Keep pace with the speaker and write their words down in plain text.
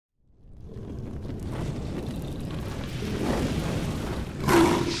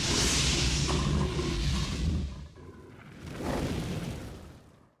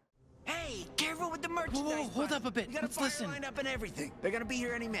merchandise. Whoa, hold up a bit. We got a Let's fire listen. lined up and everything. They're gonna be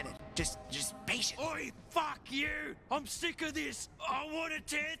here any minute. Just patient. Oi, fuck you! I'm sick of this. I want to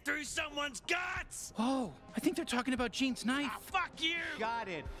tear through someone's guts. Oh, I think they're talking about Jean's knife. Ah, fuck you! Got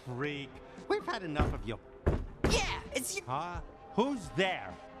it, freak. We've had enough of you. Yeah, it's you. Huh? Who's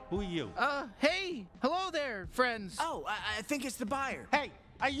there? Who are you? Hey, hello there, friends. Oh, I think it's the buyer. Hey,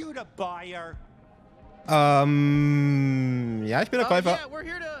 are you the buyer? Ja, ich bin der Käufer. Yeah, we're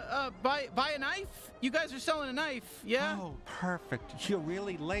here to buy a knife. You guys are selling a knife, yeah? Oh, perfect. You're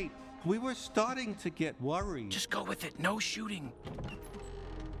really late. We were starting to get worried. Just go with it. No shooting.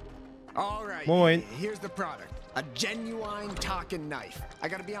 All right. Moin. Here's the product. A genuine talking knife. I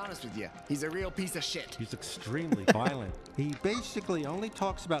gotta be honest with you. He's a real piece of shit. He's extremely violent. He basically only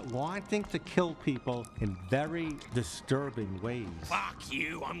talks about wanting to kill people in very disturbing ways. Fuck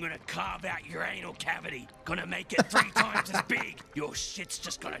you! I'm gonna carve out your anal cavity. Gonna make it 3 times as big. Your shit's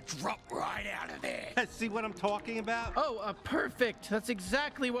just gonna drop right out of there. See what I'm talking about? Oh, perfect. That's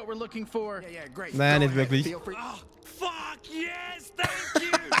exactly what we're looking for. Yeah, great. Naja, Go nicht ahead. wirklich. Feel free. Oh, fuck yes! Thank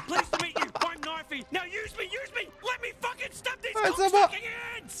you! Pleased to meet you. I'm Knifey. Now use me! Use me! Let me fucking stop these That's aber- fucking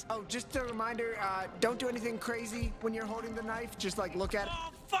hands! Oh, just a reminder, don't do anything crazy when you're holding the knife. Just like look at it. Oh,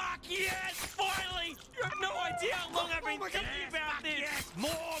 fuck yes! Finally! You have no idea how long I've been thinking about this! Yes. More!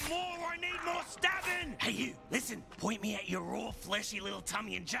 I need more stabbing! Hey, you, listen. Point me at your raw, fleshy little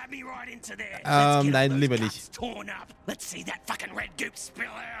tummy and jab me right into there. Let's get all nein, those lieber guts nicht. torn up. Let's see that fucking red goop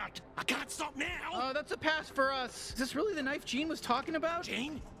spill out. I can't stop now! That's a pass for us. Is this really the knife Jean was talking about?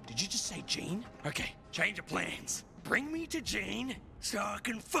 Jean? Did you just say Jean? Okay, change of plans. Bring me to Jean so I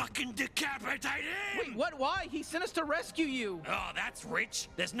can fucking decapitate him! Wait, what? Why? He sent us to rescue you. Oh, that's rich.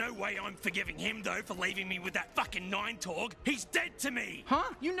 There's no way I'm forgiving him, though, for leaving me with that fucking Nine-Torg. He's dead to me!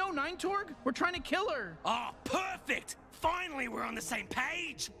 Huh? You know Nine-Torg? We're trying to kill her. Oh, perfect! Finally, we're on the same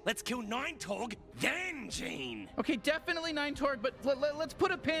page! Let's kill Nine-Torg, then Jean! Okay, definitely Nine-Torg, but let's put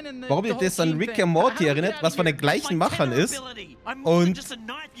a pin in the Warum mich das an Rick and Morty erinnert, was von den gleichen Machern ist und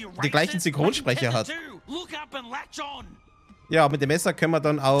die gleichen Synchronsprecher hat. Look up and latch on! Ja, mit dem Messer können wir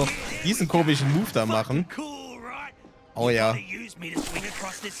dann auch diesen komischen Move da machen. Cool, right? Oh ja. Use me to swing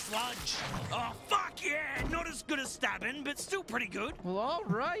across this sludge. Oh fuck yeah! Not as good as stabbing, but still pretty good. Well, all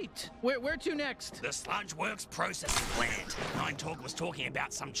right. Where to next? The sludge works processing plant. Nine-Torg was talking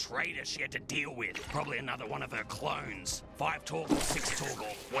about some traitor she had to deal with. Probably another one of her clones. 5-Torg or 6-Torg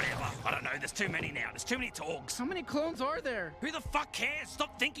or whatever. I don't know. There's too many now. There's too many Torgs. How many clones are there? Who the fuck cares?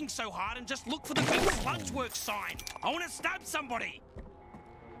 Stop thinking so hard and just look for the big sludge works sign. I want to stab somebody.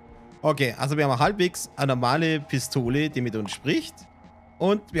 Okay, also wir haben halbwegs eine normale Pistole, die mit uns spricht.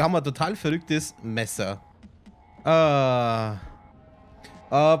 Und wir haben ein total verrücktes Messer.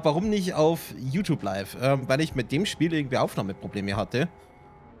 Warum nicht auf YouTube Live? Weil ich mit dem Spiel irgendwie Aufnahmeprobleme hatte.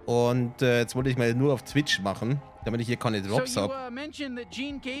 Und jetzt wollte ich mal nur auf Twitch machen, damit ich hier keine Drops habe. So you mentioned that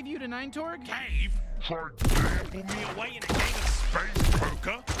Jean gave you to Nine-Torg? Cave? Tried to gamble me away in a game of space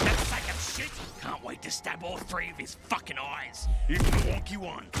poker? That sack of shit? Can't wait to stab all 3 of his fucking eyes. Even the wonky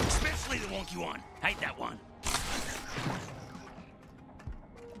one. Especially the wonky one. Hate that one.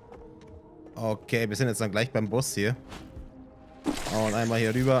 Okay, wir sind jetzt dann gleich beim Boss hier. Und einmal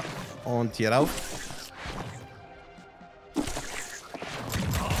hier rüber und hier rauf. Oh,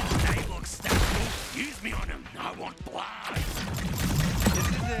 they look stabbable. Use me on him. I want blood. This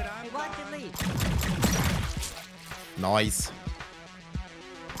is it. I'm Watch it leave. Nice.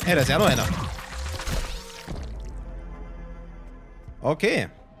 Hey, da ist ja noch einer. Okay.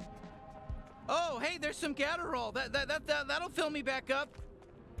 Oh, hey, there's some Gatterall. That'll fill me back up.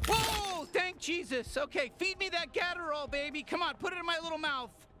 Whoa, thank Jesus. Okay, feed me that Gatterall, baby. Come on, put it in my little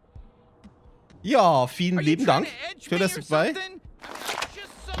mouth. Ja, vielen Are you lieben trying Dank to edge für me das or dabei. something?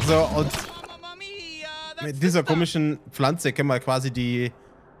 So, und Mamma mia, that's mit the dieser stuff. komischen Pflanze können wir quasi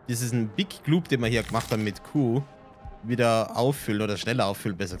diesen Big Gloop, den wir hier gemacht haben mit Q, wieder auffüllen oder schneller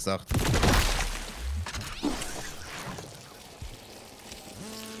auffüllen, besser gesagt.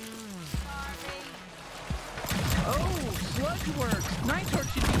 Oh, sludge works. Nine-Torg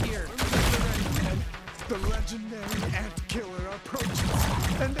should be here. The legendary ant killer approaches,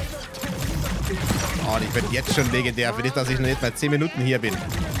 and they don't tell you the Oh, ich bin jetzt schon legendär, für das, dass ich noch nicht mal 10 Minuten hier bin. Fight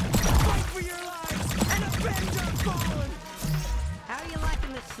for your lives and avenge our fallen. How are you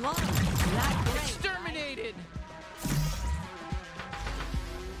liking the sludge? Not great. Exterminated.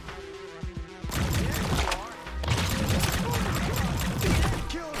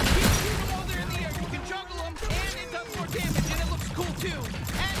 Kill Keep them while they're in the air. You can juggle them, and it does more damage, and it looks cool too.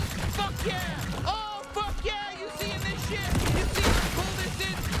 And fuck yeah! Oh, fuck yeah! You seeing this shit? You see how cool this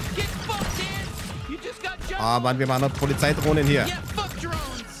is? Get fucked, ants! You just got jumped. Ah, Mann, wir machen noch Polizeidrohnen hier. Yeah, fuck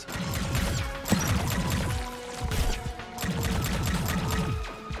drones.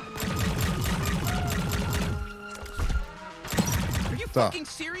 So. fucking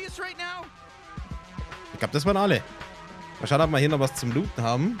serious right now? Ich glaube, das waren alle. Mal schauen, ob wir hier noch was zum Looten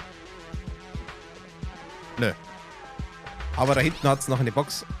haben. Nö. Aber da hinten hat es noch eine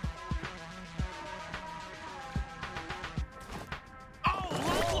Box. Oh,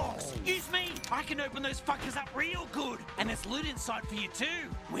 locks! Use me! I can open those fuckers up real good. And there's loot inside for you too.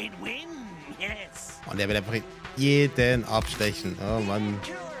 Win-win. Yes. Und der will einfach jeden abstechen. Oh Mann.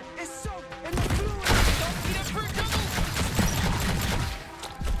 Killer is soaked in the fluid. Don't beat up for a double!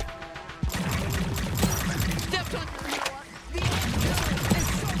 Stepped on your heel. The killer is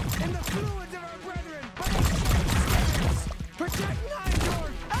soaked in the fluids of our brethren. But they stay. Protect Nine-Door.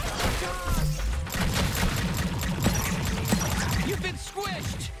 Oh, God. You've been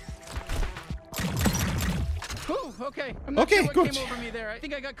squished! Whew, okay. I'm not Okay, sure what gut. came over me there. I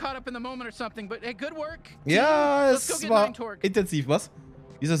think I got caught up in the moment or something, but hey, good work. Ja, Let's go es get war Nine Torque. intensiv, was?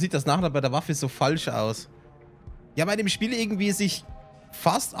 Wieso sieht das nachher bei der Waffe so falsch aus? Ja, bei dem Spiel irgendwie sich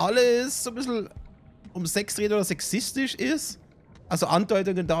fast alles so ein bisschen um Sex dreht oder sexistisch ist. Also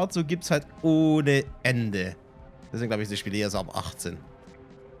Andeutungen dazu gibt es halt ohne Ende. Deswegen glaube ich, das Spiel eher so ab 18.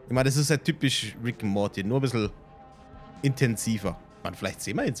 Ich meine, das ist halt typisch Rick und Morty, nur ein bisschen intensiver. Man, vielleicht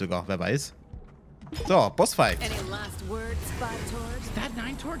sehen wir ihn sogar, wer weiß. So, Bossfight. Any last words, Spy Torg? Is that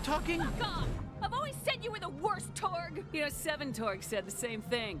Nine Torque talking? Fuck off! I've always said you were the worst, Torg! You know, Seven Torg said the same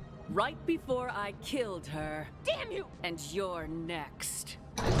thing. Right before I killed her. Damn you! And you're next.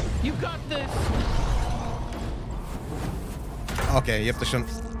 You got this. Okay, ihr habt das schon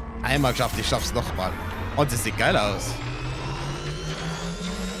einmal geschafft, ich schaff's nochmal. Und es sieht geil aus.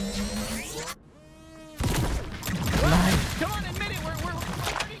 Nein. Come on, admit it. We're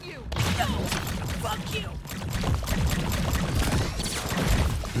hurting you. No! Fuck you!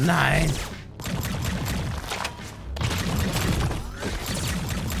 Nein.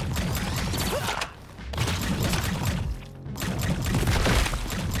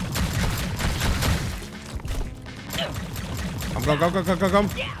 Komm.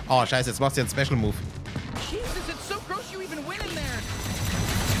 Oh, scheiße, jetzt macht sie einen Special Move. Jesus, it's so gross you even win in there.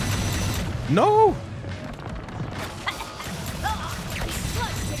 No!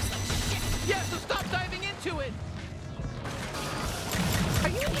 Yeah, so stop diving into it. Are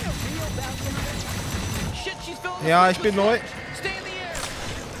you even a real bounty hunter? Shit, she's filling Ja, the ich bin neu. Stay in the air.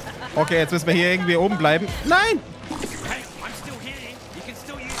 Okay, jetzt müssen wir hier irgendwie oben bleiben. Nein! Hey, I'm still here. You can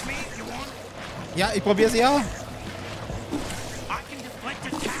still use me if you want. Ja, ich probier's ja. I can deflect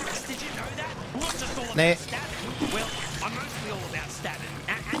attacks. Did you know that? Not just all about Nee. stabbing. Well, I'm mostly all about stabbing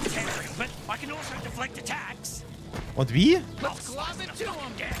and tearing, but I can also deflect attacks. Und wie? Let's glob it to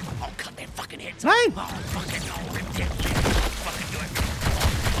him. Yeah, I'll cut their fucking heads Nein! off. Oh, fucking I'll rip their limbs. I'll fucking do it.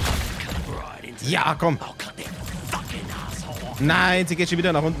 I'll cut them right into Ja, komm. I'll cut their fucking asshole off. Nein, sie geht schon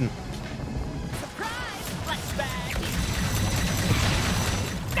wieder nach unten. Surprise! Flashback!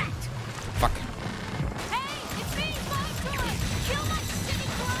 Fuck. Hey, it's me, Spy Torg! Kill my shitty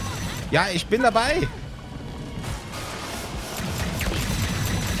clone! Ja, ich bin dabei.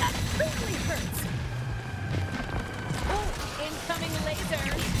 That really hurts! Oh, incoming laser!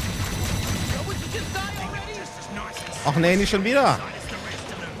 Oh, would you just die already? Just as nice and Ach nee, nicht schon wieder. as the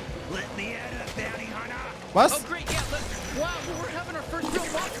rest of them. Let me out of bounty hunter. Was? Oh, great, yeah, let's... Wow, we're having our first real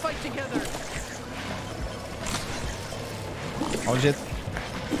boss fight together. Oh shit.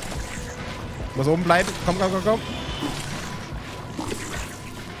 Muss oben bleiben. Komm.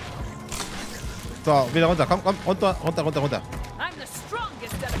 So, wieder runter. Komm, runter. I'm the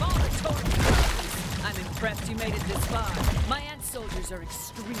strongest out of all the Torg clones. I'm impressed you made it this far. My ant soldiers are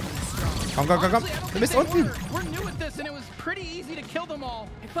extremely strong. Komm. Honestly, I don't Du think bist they unten. were. We're new at this, and it was pretty easy to kill them all.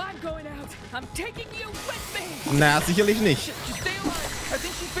 If I'm going out, I'm taking you with me! Na, sicherlich nicht. Shit, just stay alive. I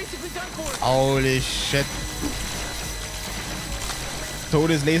think she's basically done for. Holy shit.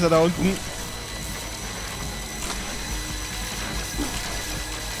 Todeslaser da unten.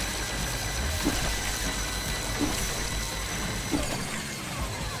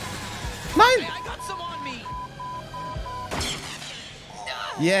 Nein! Hey, I got some on me.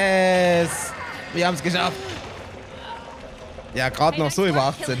 Yes! Wir haben es geschafft. Ja, gerade noch so über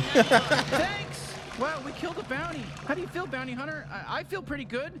 18. Thanks. Wow, we killed a bounty. How do you feel, bounty hunter? I feel pretty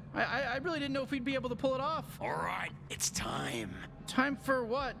good. I really didn't know if we'd be able to pull it off. All right, it's time. Time for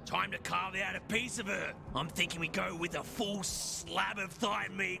what? Time to carve out a piece of her. I'm thinking we go with a full slab of thigh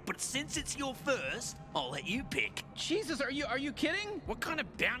meat, but since it's your first, I'll let you pick. Jesus, are you kidding? What kind of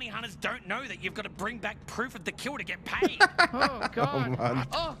bounty hunters don't know that you've got to bring back proof of the kill to get paid? Oh God. man.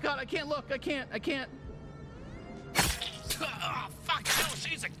 Oh God, I can't look. I can't. Oh, fuck hell,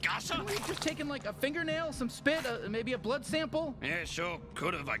 she's a gusher. We've just taken like a fingernail, some spit, maybe a blood sample. Yeah, sure,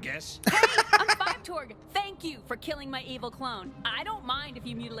 could have, I guess. I'm 5 Torg. Thank you for killing my evil clone. I don't mind if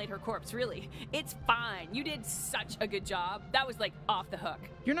you mutilate her corpse, really. It's fine. You did such a good job. That was like off the hook.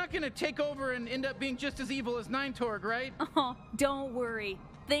 You're not gonna take over and end up being just as evil as 9 Torg, right? Oh, don't worry.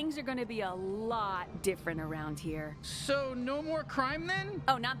 Things are gonna be a lot different around here. So no more crime then?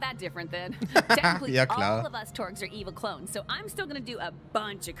 Oh, not that different then. Technically, Ja, klar. all of us Torgs are evil clones, so I'm still gonna do a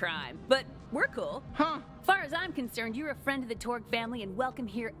bunch of crime. But we're cool. Huh? Far as I'm concerned, you're a friend of the Torg family and welcome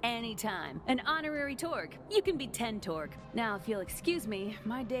here anytime. An honorary Torg. You can be 10 Torg. Now, if you'll excuse me,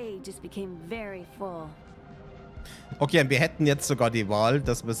 my day just became very full. Okay, wir hätten jetzt sogar die Wahl,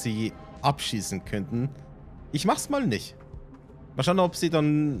 dass wir sie abschießen könnten. Ich mach's mal nicht. Mal schauen, ob sie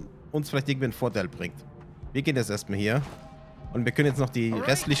dann uns vielleicht irgendwie einen Vorteil bringt. Wir gehen jetzt erstmal hier. Und wir können jetzt noch die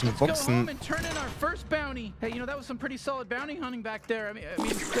restlichen Boxen... Hey, you know, that was some pretty solid bounty hunting back there. I mean,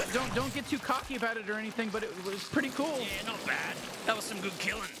 don't get too cocky about it or anything, but it was pretty cool. Yeah, not bad. That was some good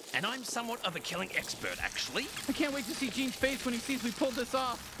killing. And I'm somewhat of a killing expert, actually. I can't wait to see Gene's face when he sees we pulled this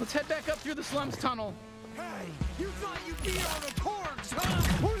off. Let's head back up through the slums tunnel. Hey, you thought you beat all the Torgs, huh?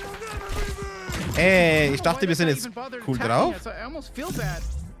 Well, you'll never be me! Ey, ich dachte, wir sind jetzt cool drauf. I almost feel bad.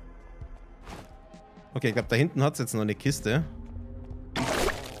 Okay, ich glaube, da hinten hat es jetzt noch eine Kiste.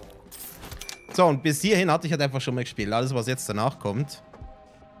 So, und bis hierhin hatte ich halt einfach schon mal gespielt. Alles, was jetzt danach kommt,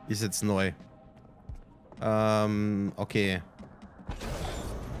 ist jetzt neu. Okay.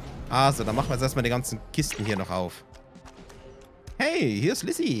 Also, dann machen wir jetzt erstmal die ganzen Kisten hier noch auf. Hey, hier ist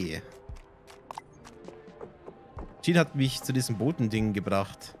Lizzie. Jean hat mich zu diesem Botending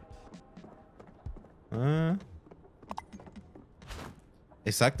gebracht.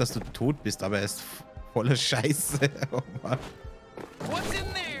 Ich sag, dass du tot bist, aber er ist voller Scheiße. Oh Mann. What's in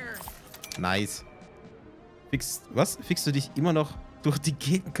there? Nice. Fixst du dich immer noch durch die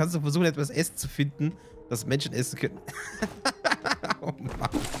Gegend? Kannst du versuchen, etwas Essen zu finden, das Menschen essen können? Oh Mann.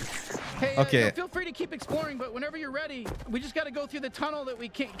 Hey, okay. Feel free to keep exploring, but whenever you're ready, we just gotta go through the tunnel that we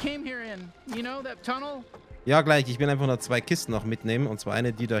came here in. You know, that tunnel? Ja, gleich. Ich will einfach nur 2 Kisten noch mitnehmen. Und zwar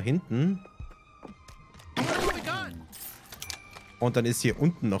eine, die da hinten. Und dann ist hier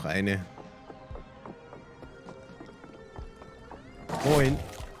unten noch eine. Moin.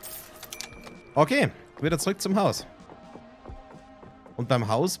 Okay, wieder zurück zum Haus. Und beim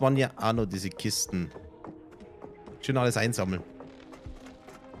Haus waren ja auch noch diese Kisten. Schön alles einsammeln.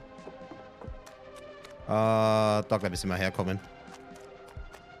 Da glaube ich, sind wir herkommen.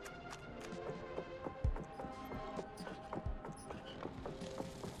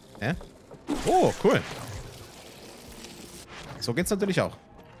 Hä? Oh, cool. So geht's natürlich auch.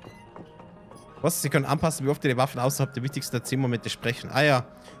 Was? Sie können anpassen, wie oft ihr die Waffen außerhalb der wichtigsten Erzählmomente sprechen. Ah ja,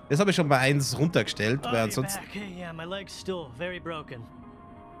 das habe ich schon bei 1 runtergestellt, weil ansonsten... Yeah, my leg's still very broken.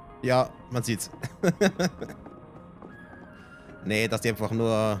 Ja, man sieht's. Nee, dass die einfach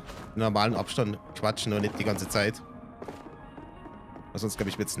nur in normalen Abstand quatschen und nicht die ganze Zeit. Weil sonst, glaube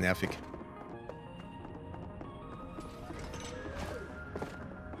ich, wird's nervig.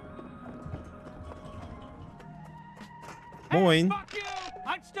 Moin.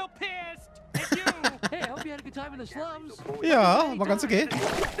 I'm still pissed. And you. Hey, I hope you had a good time in the slums. Ja, war ganz okay.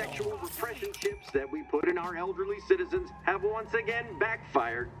 Sexual repression chips that we put in our elderly citizens have once again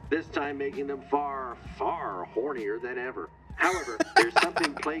backfired, this time making them far, far hornier than ever. However, there's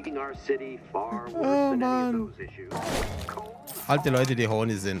something plaguing our city far worse than any of those issues. Alte Leute, die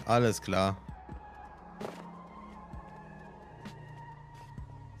horny sind, alles klar.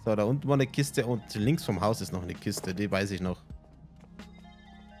 So, da unten war eine Kiste und links vom Haus ist noch eine Kiste, die weiß ich noch.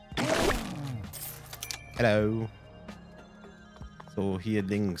 Hallo. So, hier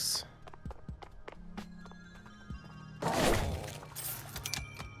links.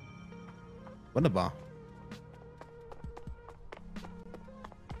 Wunderbar.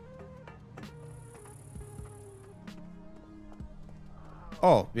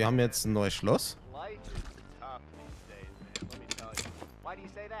 Oh, wir haben jetzt ein neues Schloss.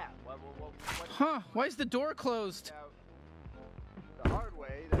 Huh, why is the door closed? The hard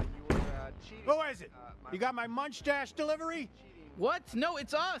way that you were cheating. Who is it? You got my munch dash delivery? What? No,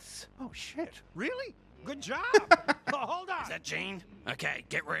 it's us. Oh, shit. Really? Good job. Oh, hold on. Is that Gene? Okay,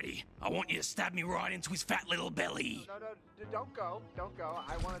 get ready. I want you to stab me right into his fat little belly. No, don't go. Don't go.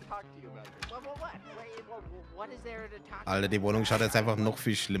 I want to talk to you about this. Well, what? Wait, what is there to talk Alter, die Wohnung schaut jetzt einfach noch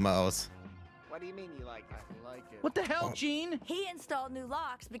viel schlimmer aus. What do you mean you like it? Like it? What the hell, Gene? He installed new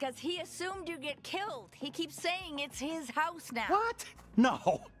locks because he assumed you get killed. He keeps saying it's his house now. What?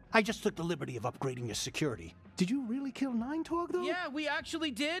 No. I just took the liberty of upgrading your security. Did you really kill 9 Torg, though? Yeah, we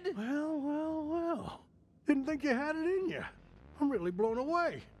actually did. Well. Didn't think you had it in you. I'm really blown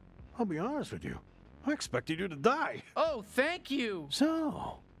away. I'll be honest with you. I expected you to die. Oh, thank you.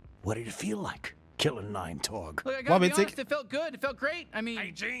 So, what did it feel like, killing 9 Torg? Look, I gotta be honest, it felt good. It felt great. I mean...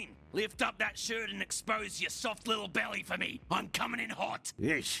 Hey, Gene, lift up that shirt and expose your soft little belly for me. I'm coming in hot.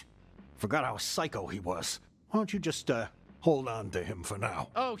 Yeesh. Forgot how psycho he was. Why don't you just, hold on to him for now?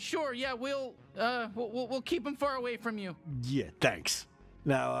 Oh, sure, yeah, we'll keep him far away from you. Yeah, thanks.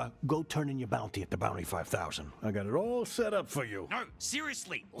 Now, go turn in your bounty at the Bounty 5000. I got it all set up for you. No,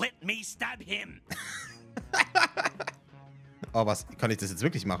 seriously, let me stab him. Oh, was? Kann ich das jetzt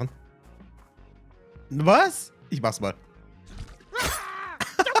wirklich machen? Was? Ich mach's mal.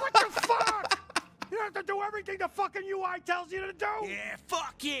 What the fuck? You have to do everything the fucking UI tells you to do? Yeah.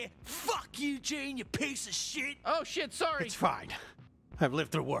 Fuck you, Gene, you piece of shit. Oh, shit, sorry. It's fine. I've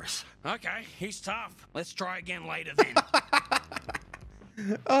lived through worse. Okay, he's tough. Let's try again later then.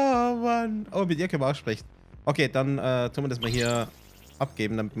 Oh, Mann. Oh, mit ihr können wir auch sprechen. Okay, dann tun wir das mal hier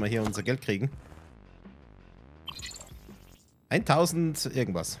abgeben, damit wir hier unser Geld kriegen. 1000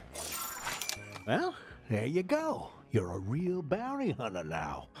 irgendwas. Well, there you go. You're a real bounty hunter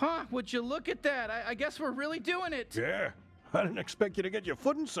now. Huh, would you look at that? I guess we're really doing it. Yeah, I didn't expect you to get your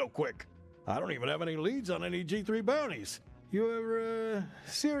footing so quick. I don't even have any leads on any G3 bounties. You're,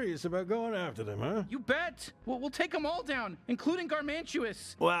 serious about going after them, huh? You bet. We'll take them all down, including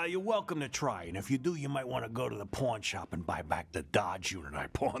Garmantuous. Well, you're welcome to try, and if you do, you might want to go to the pawn shop and buy back the Dodge unit I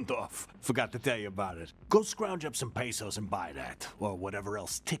pawned off. Forgot to tell you about it. Go scrounge up some pesos and buy that, or whatever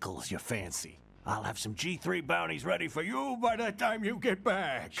else tickles your fancy. I'll have some G3 bounties ready for you by the time you get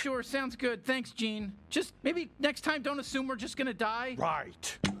back. Sure, sounds good. Thanks, Gene. Just maybe next time don't assume we're just gonna die.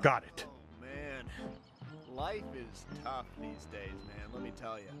 Right. Got it. Oh, man. Life is tough these days, man. Let me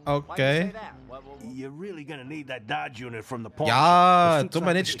tell you. Okay. Why do you say that? You're really gonna need that Dodge unit from the pawn Ja, shop. tu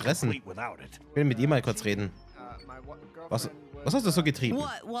mal nicht stressen. Ich will mit ihm mal kurz reden. Was hast du so getrieben?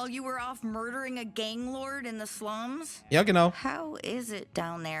 What, while you were off murdering a gang lord in the slums? Ja, genau. How is it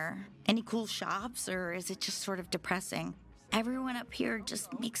down there? Any cool shops, or is it just sort of depressing? Everyone up here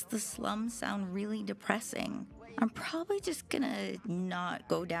just makes the slums sound really depressing. I'm probably just gonna not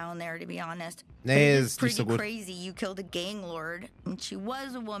go down there, to be honest. Nee, it's ist nicht so pretty gut. crazy you killed a gang lord. And she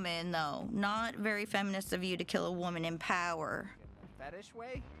was a woman, though. Not very feminist of you to kill a woman in power. Fetish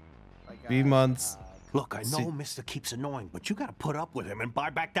way? Like, Wie man's... Look, I know Mr. keeps annoying, but you gotta put up with him and buy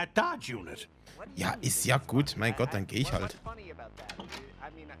back that Dodge unit. Ja, ist ja gut. Mein Gott, dann gehe ich halt.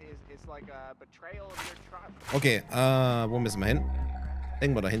 Okay, wo müssen wir hin?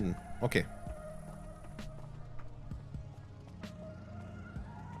 Irgendwo da hinten. Okay.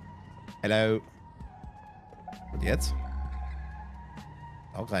 Hello. Und jetzt?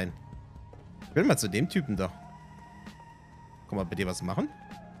 Auch rein. Ich will mal zu dem Typen da. Kann man bei dir was machen?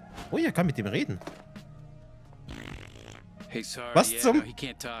 Oh, ich kann mit dem reden. Hey, sorry. Was zum? No, he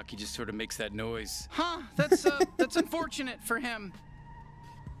can't talk. He just sort of makes that noise. Huh, that's unfortunate for him.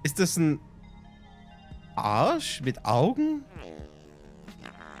 Ist das ein Arsch mit Augen?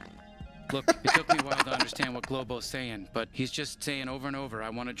 Look, it took me a while to understand what Globo's saying, but he's just saying over and over, I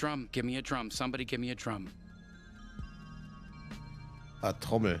want a drum. Give me a drum. Somebody give me a drum. Ah,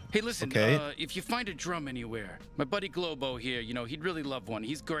 Trommel. Hey, listen, okay. If you find a drum anywhere, my buddy Globo here, you know, he'd really love one.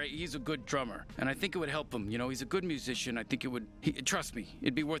 He's great. He's a good drummer. And I think it would help him. You know, he's a good musician. I think it would... trust me,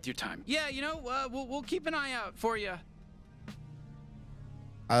 it'd be worth your time. Yeah, you know, we'll keep an eye out for you.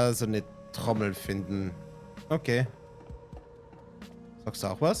 Also eine Trommel finden. Okay. Sagst du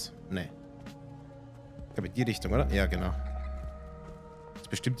auch was? Nee. Ich glaube in die Richtung, oder? Ja, genau. Ist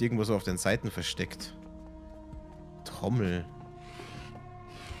bestimmt irgendwo so auf den Seiten versteckt. Trommel.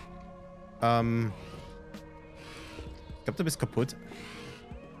 Ich glaube, du bist kaputt.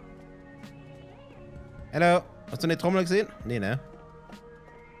 Hallo. Hast du eine Trommel gesehen? Nee, ne?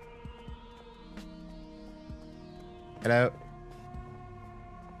 Hallo.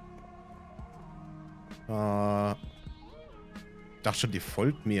 Ich dachte schon, die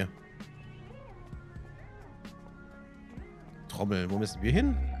folgt mir. Trommel, wo müssen wir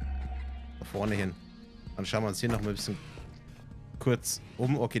hin? Da vorne hin. Dann schauen wir uns hier noch mal ein bisschen kurz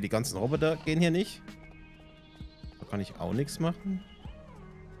um. Okay, die ganzen Roboter gehen hier nicht. Da kann ich auch nichts machen.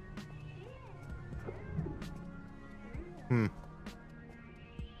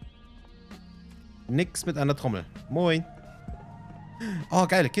 Nix mit einer Trommel. Moin. Oh,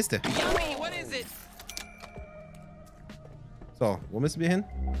 geile Kiste. Yummy, what is it? So, wo müssen wir hin?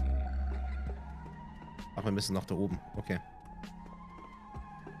 Ach, wir müssen nach da oben. Okay.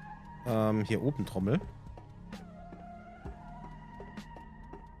 Hier oben Trommel.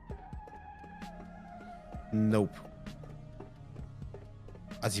 Nope.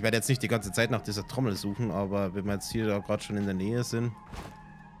 Also ich werde jetzt nicht die ganze Zeit nach dieser Trommel suchen, aber wenn wir jetzt hier gerade schon in der Nähe sind...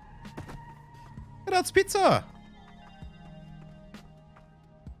 Ja, da hat's Pizza!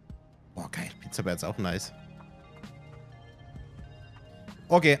 Pizza wäre jetzt auch nice.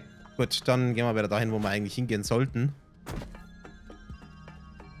 Okay, gut, dann gehen wir wieder dahin, wo wir eigentlich hingehen sollten.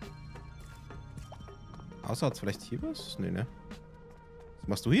 Außer hat's vielleicht hier was? Nee, ne? Was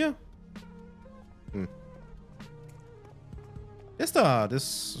machst du hier? Hm. Das da,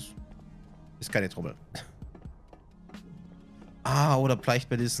 das ist keine Trommel. Ah, oder vielleicht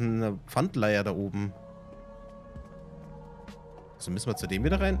bei diesen Pfandleier da oben. Also müssen wir zu dem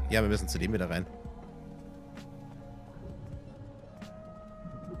wieder rein? Ja, wir müssen zu dem wieder rein.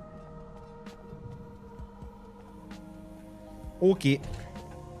 Okay.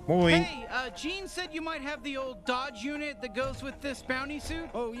 Moin. Hey, Gene said you might have the old Dodge unit that goes with this bounty suit.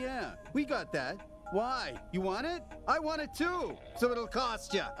 Oh, yeah. We got that. Why? You want it? I want it too. So it'll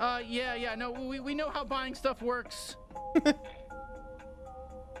cost you. Yeah. No, we know how buying stuff works.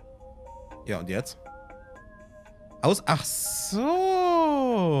 Ja, und jetzt? Ach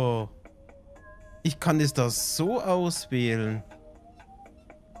so. Ich kann das da so auswählen.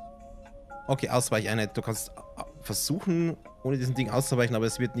 Okay, Ausweicheinheit. Du kannst versuchen, ohne diesen Ding auszuweichen, aber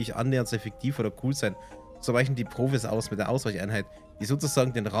es wird nicht annähernd so effektiv oder cool sein. So weichen die Profis aus mit der Ausweicheinheit, die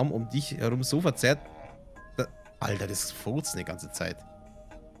sozusagen den Raum um dich herum so verzerrt. Alter, das furzt eine ganze Zeit.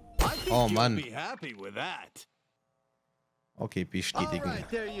 Oh Mann. Okay, bestätigen. Alright,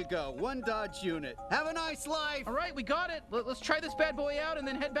 there you go. One Dodge unit. Have a nice life. Alright, we got it. Let's try this bad boy out and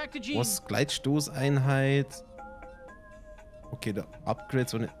then head back to Gene. Was? Gleitstoßeinheit. Okay, da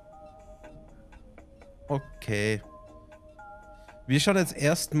Upgrades und... Okay. Wir schauen jetzt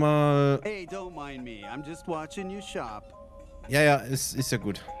erstmal... Hey, don't mind me. I'm just watching you shop. Ja, ist ja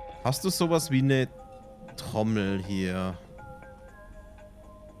gut. Hast du sowas wie eine Trommel hier?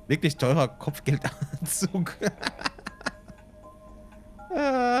 Wirklich teurer Kopfgeldanzug.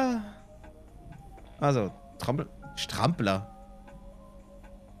 Also, Trommel... Strampler.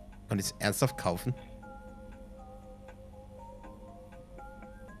 Kann ich es ernsthaft kaufen?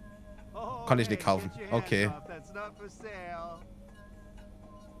 Kann ich nicht kaufen. Okay.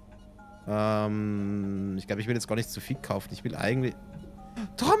 Ich glaube, ich will jetzt gar nicht zu viel kaufen. Ich will eigentlich...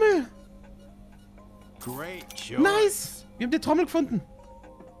 Trommel! Nice! Wir haben die Trommel gefunden.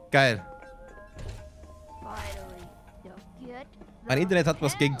 Geil. Mein Internet hat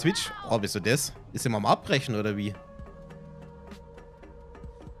was gegen Twitch. Oh, wieso das? Ist immer am Abbrechen oder wie?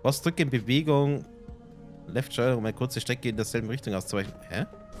 Was drücke in Bewegung? Left Steuerung, um eine kurze Strecke in derselben Richtung auszuweichen. Hä?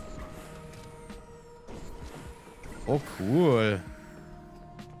 Oh, cool.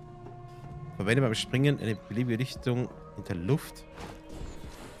 Verwende beim Springen eine beliebige Richtung in der Luft.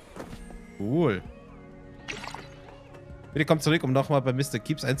 Cool. Bitte komm zurück, um nochmal bei Mr.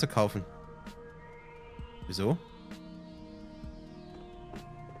 Keeps einzukaufen. Wieso?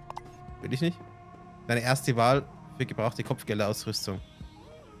 Will ich nicht? Deine erste Wahl für gebrauchte Kopfgelderausrüstung.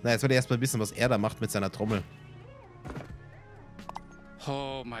 Na, jetzt will ich erstmal wissen, was er da macht mit seiner Trommel.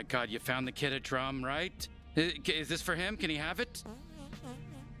 Oh my god, you found the kid a drum, right? Is this for him? Can he have it?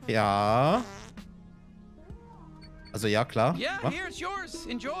 Ja. Also ja, klar. Yeah, here, it's yours.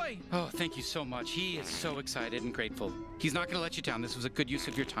 Enjoy. Oh, thank you so much. He is so excited and grateful. He's not gonna let you down. This was a good use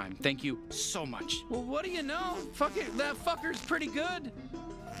of your time. Thank you so much. Well, what do you know? Fuck it, that fucker's pretty good.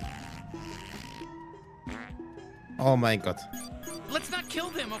 Oh mein Gott. Let's not kill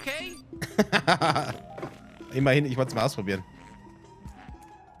them, okay? Immerhin, ich wollte es mal ausprobieren.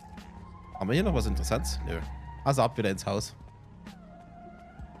 Haben wir hier noch was Interessantes? Nö. Also ab wieder ins Haus.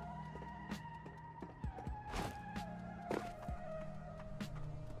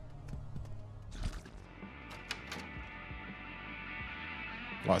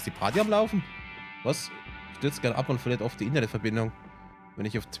 War ist die Party am Laufen? Was? Stürzt gerne ab und verliert oft die Internetverbindung, wenn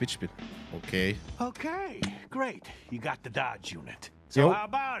ich auf Twitch bin. Okay. Okay, great. You got the Dodge unit. So how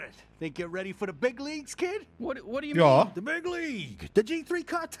about it? Think you're ready for the big leagues, kid? What do you Ja. mean? The big league. The G3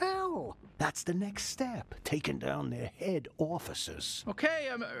 Kartell. That's the next step. Taking down their head officers. Okay,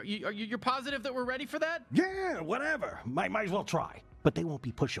 you're positive that we're ready for that? Yeah, whatever. Might as well try. But they won't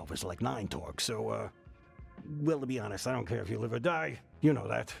be pushovers like Nine Torg, so, well, to be honest, I don't care if you live or die. You know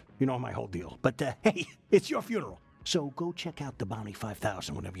that. You know my whole deal. But, hey, it's your funeral. So go check out the Bounty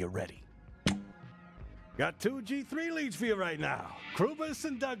 5000 whenever you're ready. Got 2 G3 leads for you right now. Krubus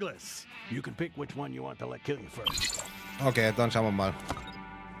and Douglas. You can pick which one you want to let kill you first. Okay, dann schauen wir mal.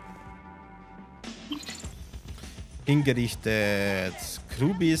 Hingerichtet.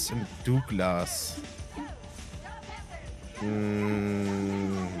 Krubis und Douglas.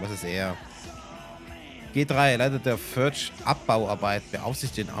 Was ist er? G3, Leiter der Ferch-Abbauarbeit,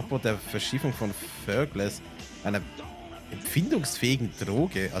 beaufsichtigt den Abbau der Verschiebung von Fergless, einer empfindungsfähigen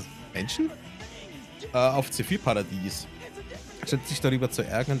Droge, also Menschen, auf Zivilparadies. statt sich darüber zu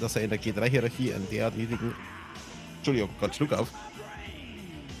ärgern, dass er in der G3-Hierarchie einen derart niedrigen, Entschuldigung, Gott, Schluck auf,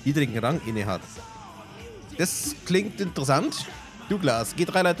 niedrigen Rang innehat. Das klingt interessant. Douglas,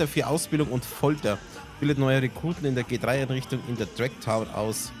 G3-Leiter für Ausbildung und Folter, bildet neue Rekruten in der G3-Einrichtung in der Drag Town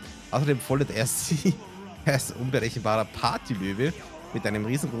aus. Außerdem foltert er sie. Er ist ein unberechenbarer Partylöwe mit einem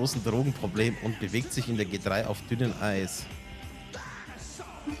riesengroßen Drogenproblem und bewegt sich in der G3 auf dünnem Eis.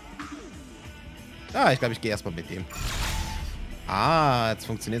 Ah, ich glaube, ich gehe erstmal mit dem. Ah, jetzt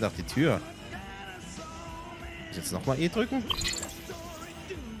funktioniert auch die Tür. Muss ich jetzt nochmal E drücken?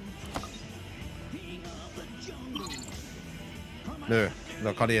 Nö,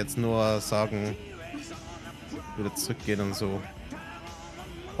 da kann ich jetzt nur sagen, wieder zurückgehen und so.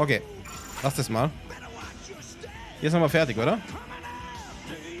 Okay, lass das mal. Hier sind wir fertig, oder?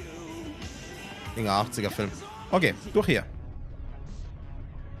 Dinger 80er Film. Okay, durch hier.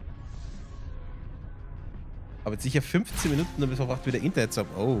 Aber jetzt sicher 15 Minuten, bis wir auch wieder Internet haben.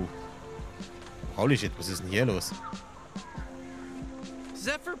 Oh. Holy shit, was ist denn hier los?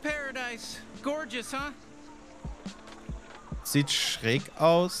 Zephyr Paradise. Gorgeous, huh? Sieht schräg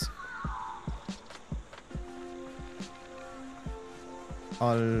aus.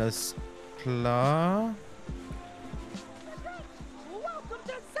 Alles klar.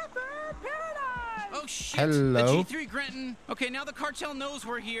 Oh shit! Hello. The G3 Grenton. Okay, now the cartel knows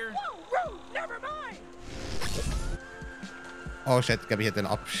we're here. Whoa, rude, never mind. Oh shit, ich glaube, ich hätte den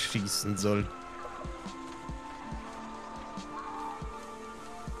abschießen sollen.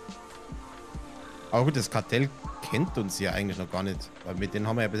 Aber gut, das Kartell kennt uns ja eigentlich noch gar nicht. Weil mit denen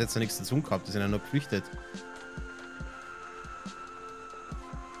haben wir ja bis jetzt noch nichts zu tun gehabt. Die sind ja nur geflüchtet.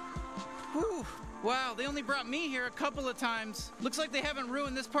 Whew. Wow, they only brought me here a couple of times. Looks like they haven't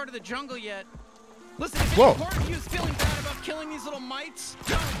ruined this part of the jungle yet. Listen, if any part of you is feeling bad about killing these little mites,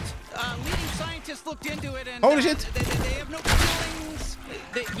 don't. Leading scientists looked into it and holy shit. They have no feelings.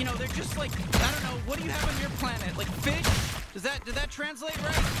 They, you know, they're just like, I don't know, what do you have on your planet? Like fish? Did that translate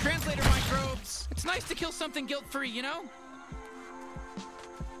right? Translator microbes. It's nice to kill something guilt-free, you know?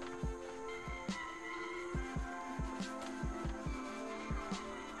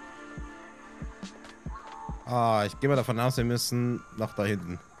 Ah, ich gehe mal davon aus, wir müssen nach da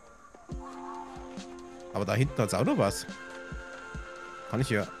hinten. Aber da hinten hat es auch noch was. Kann ich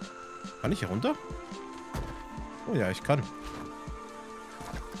hier runter? Oh ja, ich kann.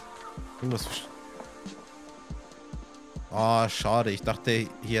 Irgendwas. Ah, schade. Ich dachte, hier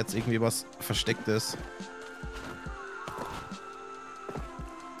jetzt irgendwie was Verstecktes.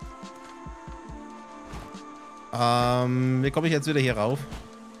 Wie komme ich jetzt wieder hier rauf?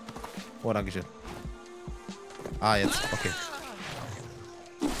 Oh, danke schön. Ah, jetzt. Okay.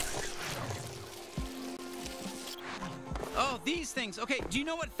 Oh, these things. Okay, do you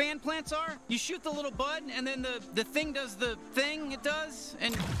know what fan plants are? You shoot the little bud, and then the thing does the thing it does.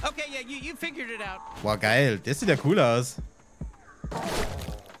 And okay, yeah, you figured it out. Boah, geil. Das sieht ja cool aus.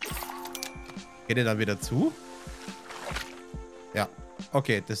 Geht der dann wieder zu? Ja.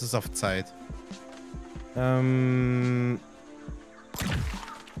 Okay, das ist auf Zeit.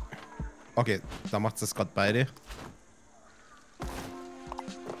 Okay, da macht es gerade beide.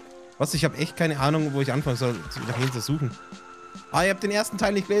 Was? Ich habe echt keine Ahnung, wo ich anfangen soll, nach hinten zu suchen. Ah, ihr habt den ersten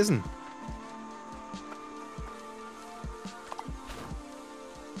Teil nicht gelesen.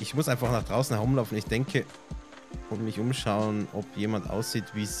 Ich muss einfach nach draußen herumlaufen. Ich denke, und mich umschauen, ob jemand aussieht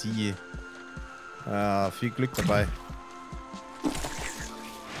wie sie. Viel Glück dabei.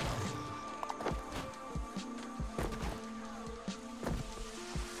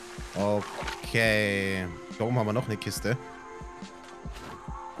 Okay. Da oben haben wir noch eine Kiste.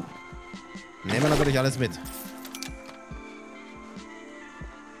 Nehmen wir natürlich alles mit.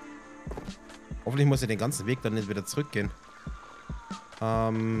 Hoffentlich muss ich den ganzen Weg dann nicht wieder zurückgehen.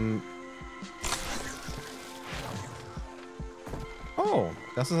 Oh,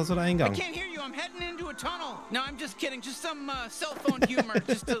 das ist also der Eingang. I can't hear you. I'm heading into a tunnel. No, I'm just kidding. Just some cell phone humor,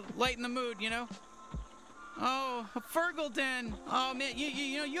 just to lighten the mood, you know. Oh, a Fergal den. Oh man,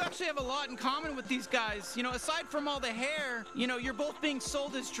 you know, you actually have a lot in common with these guys. You know, aside from all the hair, you know, you're both being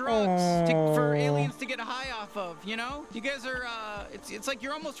sold as drugs for aliens to get high off of. You know, you guys are. It's like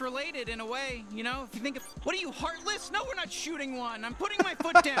you're almost related in a way. You know, if you think of, what are you, heartless? No, we're not shooting one. I'm putting my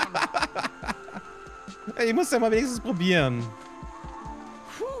foot down. Ich muss ja mal wenigstens probieren.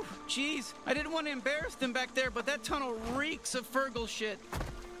 Whew, jeez, I didn't want to embarrass them back there, but that tunnel reeks of Fergal shit.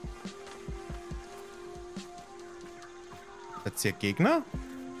 Jetzt hier Gegner?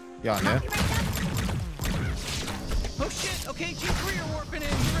 Ja, ne? Oh shit, okay, G3 are warping in.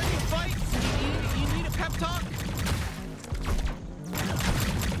 You ready to fight? You need a pep talk?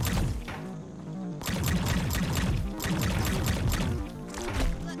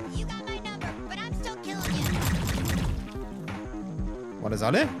 War das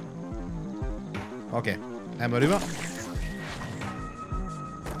alle? Okay. Einmal rüber.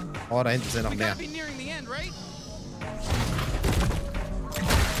 Oh, da hinten sind noch mehr.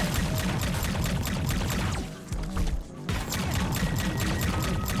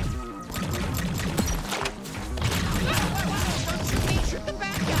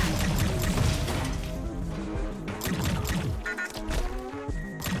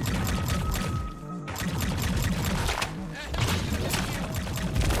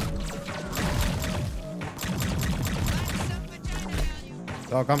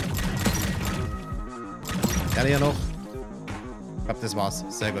 So, komm. Gerne hier noch. Ich glaube, das war's.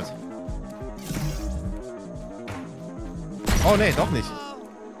 Sehr gut. Oh, nee, doch nicht.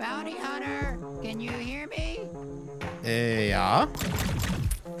 Bounty Hunter, can you hear me? Ja.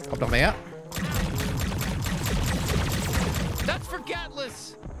 Kommt noch mehr. That's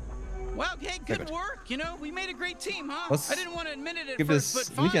forgetless. Well, hey, good work. You know, we made a great team, huh? Was? I didn't want to admit it at Gibt first, es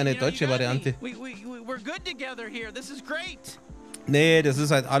but nicht fine, eine you know, deutsche you got me. Variante? We're good together here. This is great. Nee, das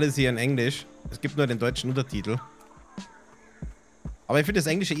ist halt alles hier in Englisch. Es gibt nur den deutschen Untertitel. Aber ich finde das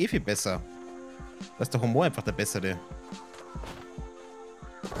Englische eh viel besser. Da ist der Humor einfach der bessere.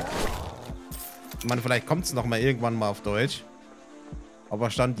 Ich meine, vielleicht kommt es nochmal irgendwann mal auf Deutsch. Aber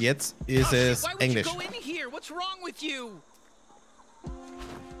Stand jetzt ist es Englisch.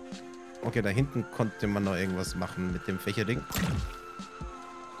 Okay, da hinten konnte man noch irgendwas machen mit dem Fächerding.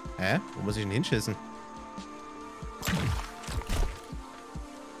 Hä? Wo muss ich denn hinschießen?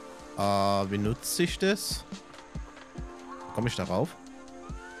 Wie nutze ich das? Komme ich darauf?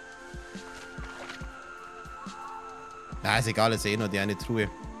 Na, ist egal, ist eh nur die eine Truhe.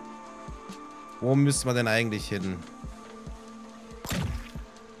 Wo müssen wir denn eigentlich hin?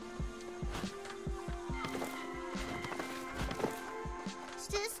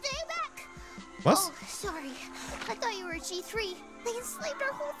 Was? Oh, sorry. I thought you were G3. They enslaved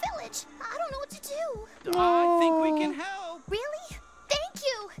our whole village. I don't know what to do. I think we can help. Really? Thank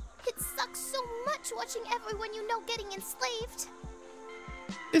you. It sucks so much watching everyone you know getting enslaved.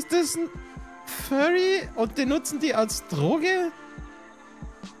 Ist das ein Furry und den nutzen die als Droge?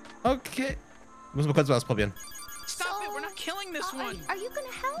 Okay. Muss man kurz mal ausprobieren. Stop it, we're not killing this one. Are you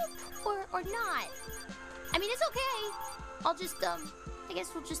gonna help or not? I mean, it's okay. I'll just, I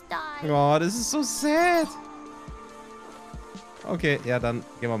guess we'll just die. Oh, das ist so sad. Okay, ja, dann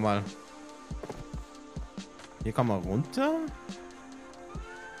gehen wir mal. Hier kann man runter.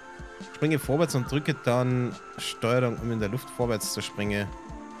 Springe vorwärts und drücke dann Steuerung, um in der Luft vorwärts zu springen.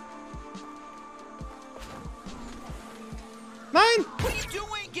 Nein!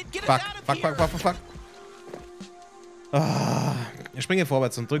 Fuck. Ah, ich springe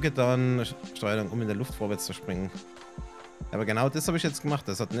vorwärts und drücke dann Steuerung, um in der Luft vorwärts zu springen. Aber genau das habe ich jetzt gemacht.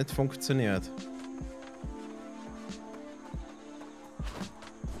 Das hat nicht funktioniert.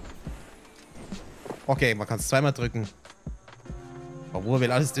 Okay, man kann es zweimal drücken. Bravura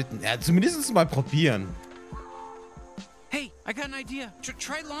will alles drücken. Ja, zumindest mal probieren. Hey, I got an idea.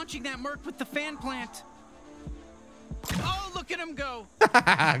 Try launching that Merc with the fan plant. Oh, look at him go.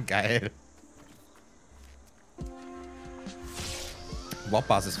 Geil.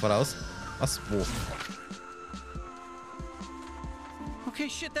 Warp-Basis voraus. Was? Wo? Okay,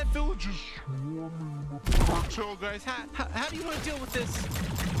 shit, that village is swarming. So, guys, how do you want to deal with this?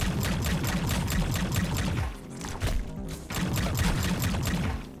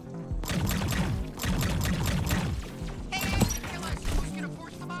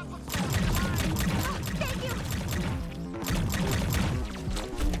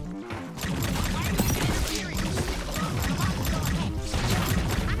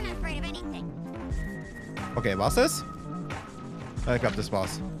 Okay, war's das? Ich glaube, das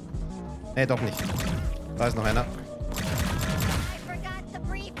war's. Nee, doch nicht. Da ist noch einer.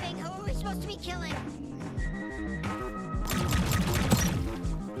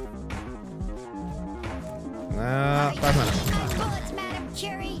 Na, da ist einer.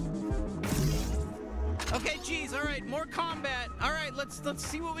 Okay, geez, all right, more combat. All right, let's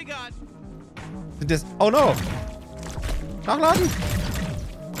see what we got. Das, oh no! Nachladen!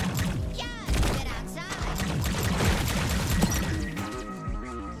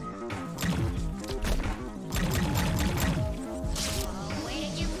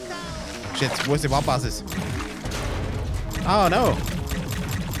 Shit, wo ist die Warp-Basis? Oh no!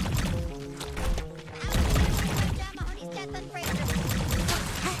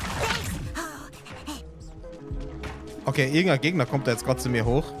 Okay, irgendein Gegner kommt da jetzt gerade zu mir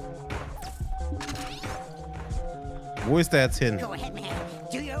hoch. Wo ist der jetzt hin?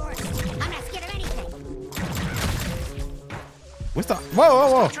 Wo ist der?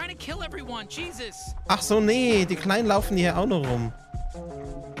 Wow. Ach so, nee, die Kleinen laufen hier auch noch rum.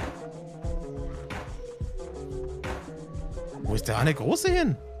 Wo ist der eine Große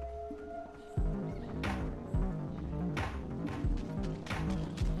hin?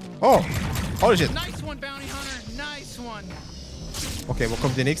 Oh, holy shit. Nice one, Bounty Hunter. Nice one. Okay, wo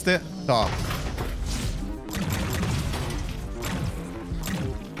kommt die nächste? Da.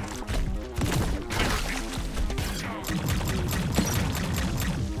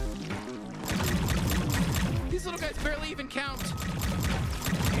 These little guys barely even count.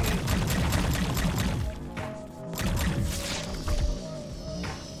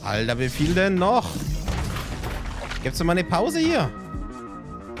 Alter, wie viel denn noch? Gibt's doch mal eine Pause hier?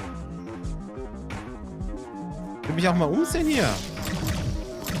 Ich will mich auch mal umsehen hier.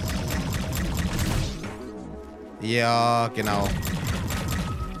 Ja, genau.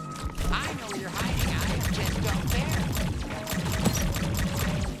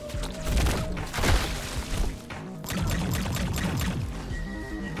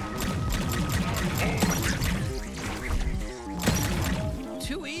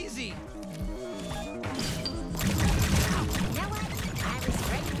 Too easy.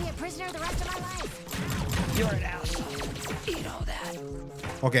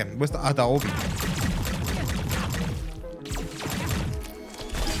 Okay, wo ist der? Ah, da oben.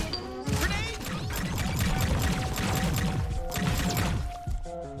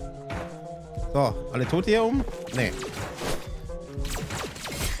 So, alle tot hier oben? Nee.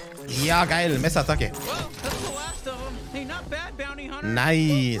 Ja, geil. Messerattacke.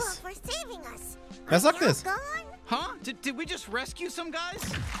 Nice. Wer sagt das? Huh? Did we just rescue some guys?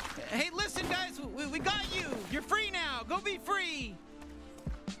 Hey, listen, guys, we got you. You're free now. Go be free.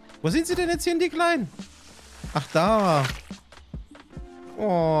 Wo sind sie denn jetzt hier in die Kleinen? Ach, da.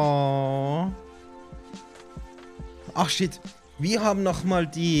 Oh. Ach, shit. Wir haben nochmal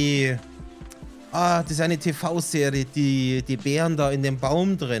die... Ah, das ist eine TV-Serie, die Bären da in dem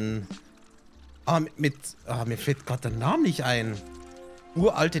Baum drin. Ah, mir fällt gerade der Name nicht ein.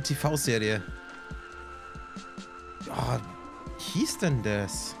 Uralte TV-Serie. Ja, wie hieß denn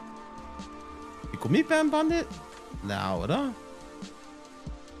das? Die Gummibärenbande? Na, oder?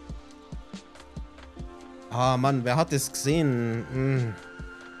 Ah, Mann, wer hat das gesehen?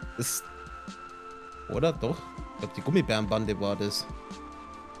 Das... Oder? Doch? Ich glaube, die Gummibärenbande war das.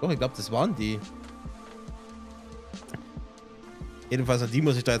 Doch, ich glaube, das waren die. Jedenfalls an die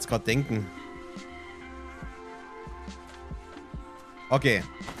muss ich da jetzt gerade denken. Okay.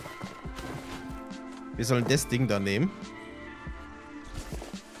 Wir sollen das Ding da nehmen.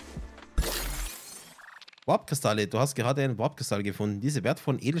 Warpkristalle. Du hast gerade einen Warpkristall gefunden. Diese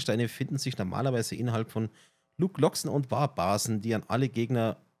wertvollen Edelsteine finden sich normalerweise innerhalb von Lochsen und Warpbasen, die an alle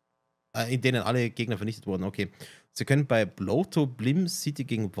Gegner, in denen alle Gegner vernichtet wurden. Okay. Sie können bei Bloto Blim City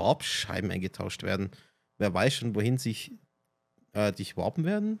gegen Warpscheiben eingetauscht werden. Wer weiß schon, wohin sich dich warpen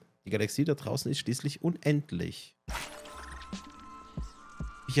werden? Die Galaxie da draußen ist schließlich unendlich.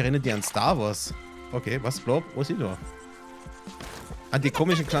 Ich erinnere dich an Star Wars. Okay, was, Blob? Wo ist sie da? An die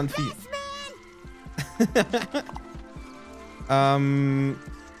komischen kleinen Vieh.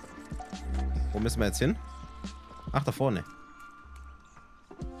 Wo müssen wir jetzt hin? Ach, da vorne.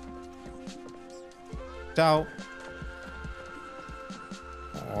 Ciao.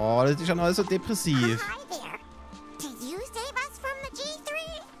 Oh, das ist schon alles so depressiv.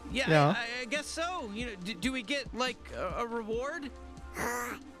 Yeah, I guess so. You know, do we get like a reward?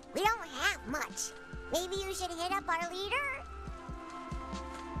 We don't have much. Maybe you should hit up our leader?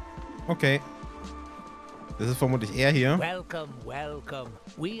 Okay. Das ist vermutlich er hier. Welcome, welcome.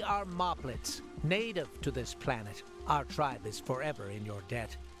 We are Moplets, native to this planet. Our tribe is forever in your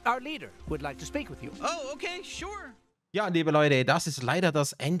debt. Our leader would like to speak with you. Oh, okay, sure. Ja, liebe Leute, das ist leider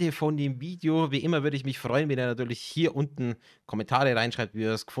das Ende von dem Video. Wie immer würde ich mich freuen, wenn ihr natürlich hier unten Kommentare reinschreibt, wie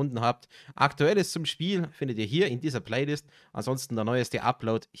ihr es gefunden habt. Aktuelles zum Spiel findet ihr hier in dieser Playlist. Ansonsten der neueste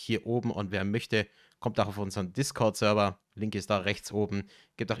Upload hier oben. Und wer möchte, kommt auch auf unseren Discord-Server. Link ist da rechts oben.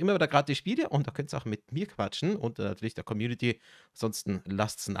 Gibt auch immer wieder gratis Spiele und da könnt ihr auch mit mir quatschen und natürlich der Community. Ansonsten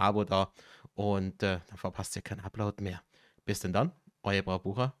lasst ein Abo da und dann verpasst ihr keinen Upload mehr. Bis denn dann, euer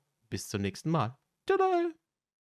Bravura. Bis zum nächsten Mal. Ciao.